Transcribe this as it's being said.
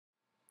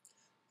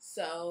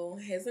So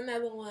here's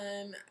another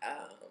one.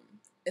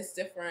 It's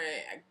different.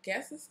 I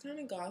guess it's kind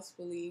of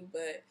gospel-y,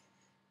 but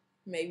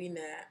maybe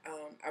not.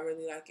 I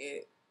really like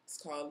it. It's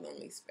called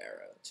Lonely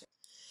Sparrow.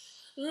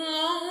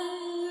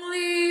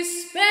 Lonely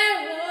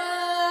Sparrow,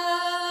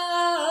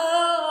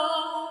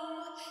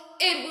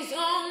 it was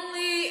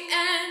only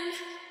an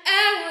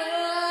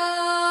arrow,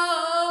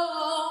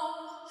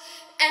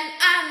 and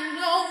I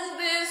know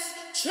this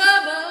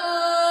trouble,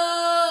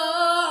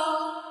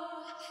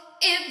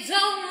 it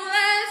don't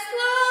last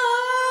long.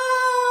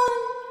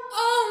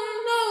 Oh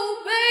no,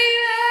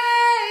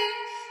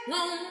 baby,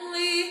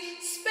 lonely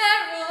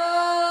sparrow,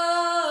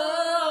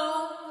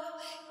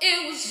 it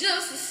was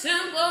just a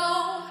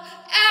simple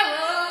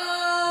arrow,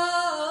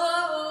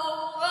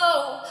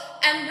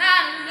 and I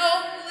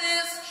know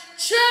this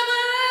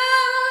trouble,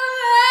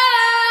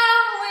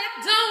 it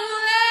don't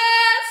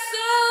last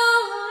so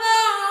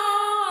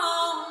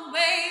long,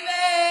 baby.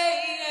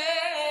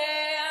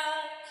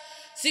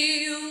 See,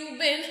 you've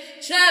been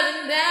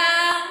traveling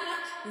down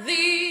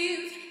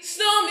these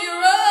stormy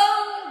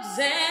roads,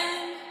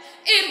 and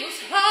it was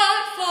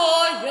hard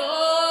for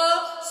your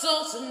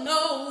soul to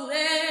know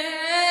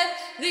that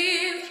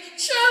these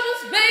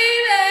troubles,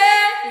 baby,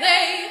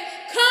 they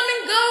come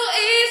and go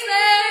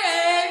easy,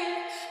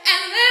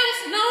 and there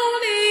was no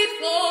need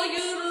for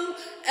you to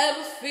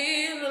ever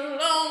feel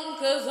alone,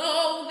 'cause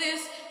all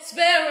this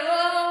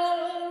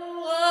sparrow,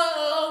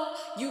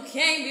 you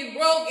can't be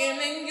broken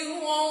and you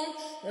won't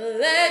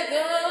let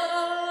go,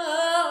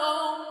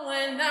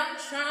 and I'm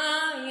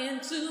trying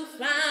to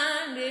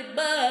find it,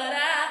 but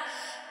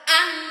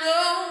I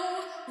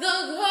know the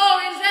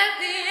glory's at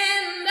the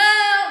end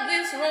of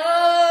this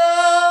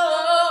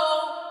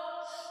road.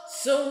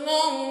 So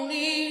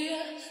lonely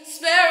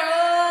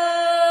sparrow,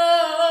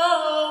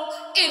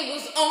 it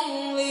was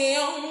only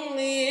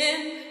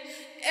an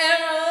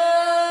arrow,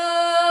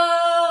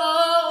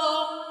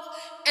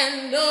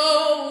 and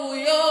oh,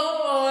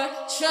 your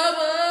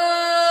troubles,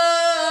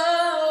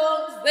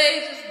 they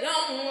just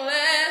don't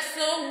last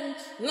so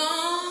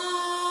long.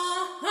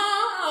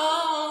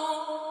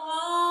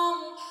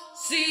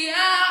 See, I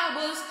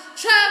was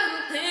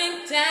traveling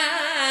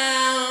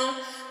down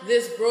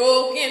this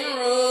broken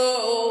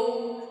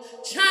road,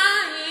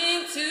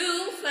 trying to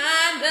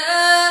find a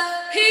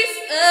piece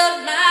of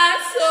my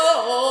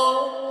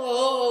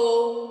soul.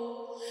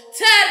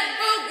 Tattered,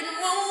 broken,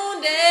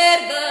 wounded,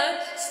 but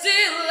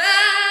still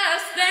I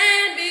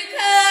stand,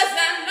 because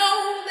I know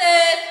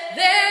that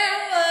there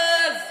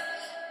was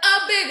a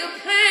bigger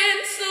plan.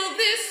 So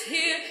this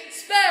here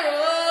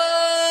sparrow,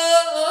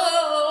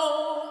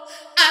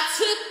 I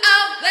took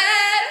out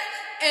that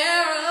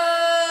arrow,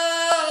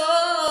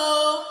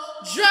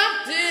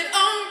 dropped it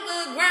on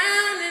the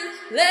ground and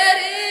let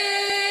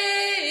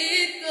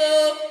it go,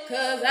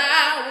 'cause I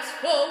was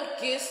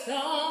focused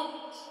on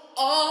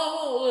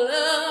all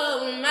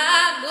of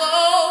my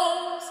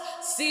goals.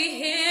 See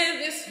here,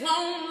 this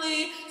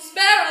lonely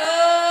sparrow,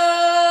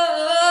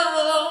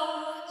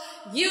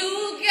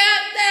 you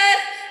got that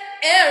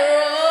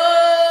arrow,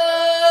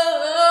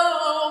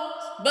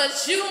 but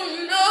you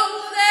know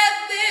that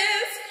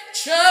this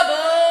trouble,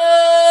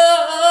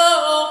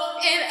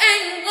 it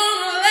ain't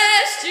gonna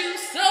last you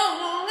so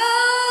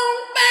long,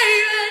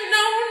 baby,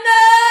 no.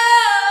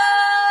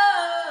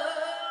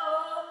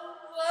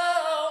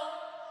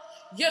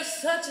 You're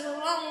such a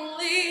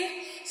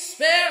lonely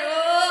sparrow,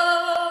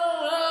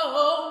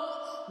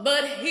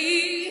 but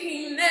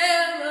he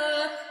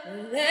never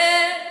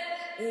let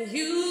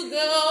you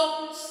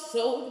go.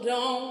 So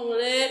don't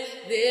let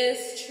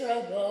this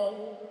trouble,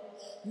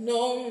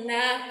 no,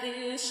 not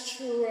this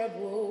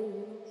trouble,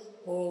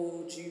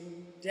 hold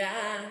you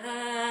down,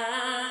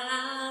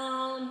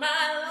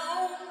 my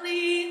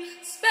lonely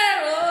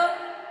sparrow.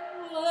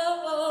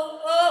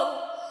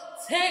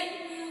 Take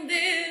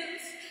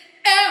this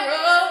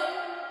arrow,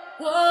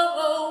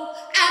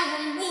 and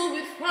remove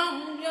it from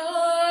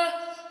your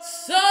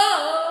soul,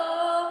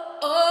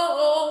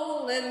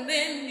 and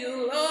then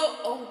you'll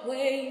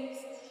always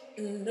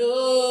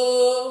know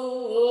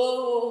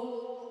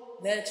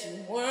that you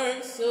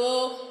weren't so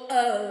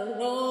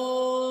alone,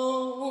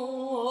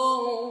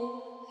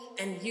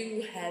 and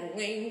you had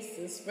wings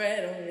to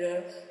spread on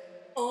your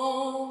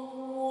own,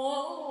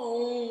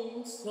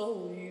 so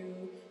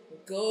you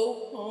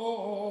go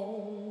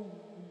home.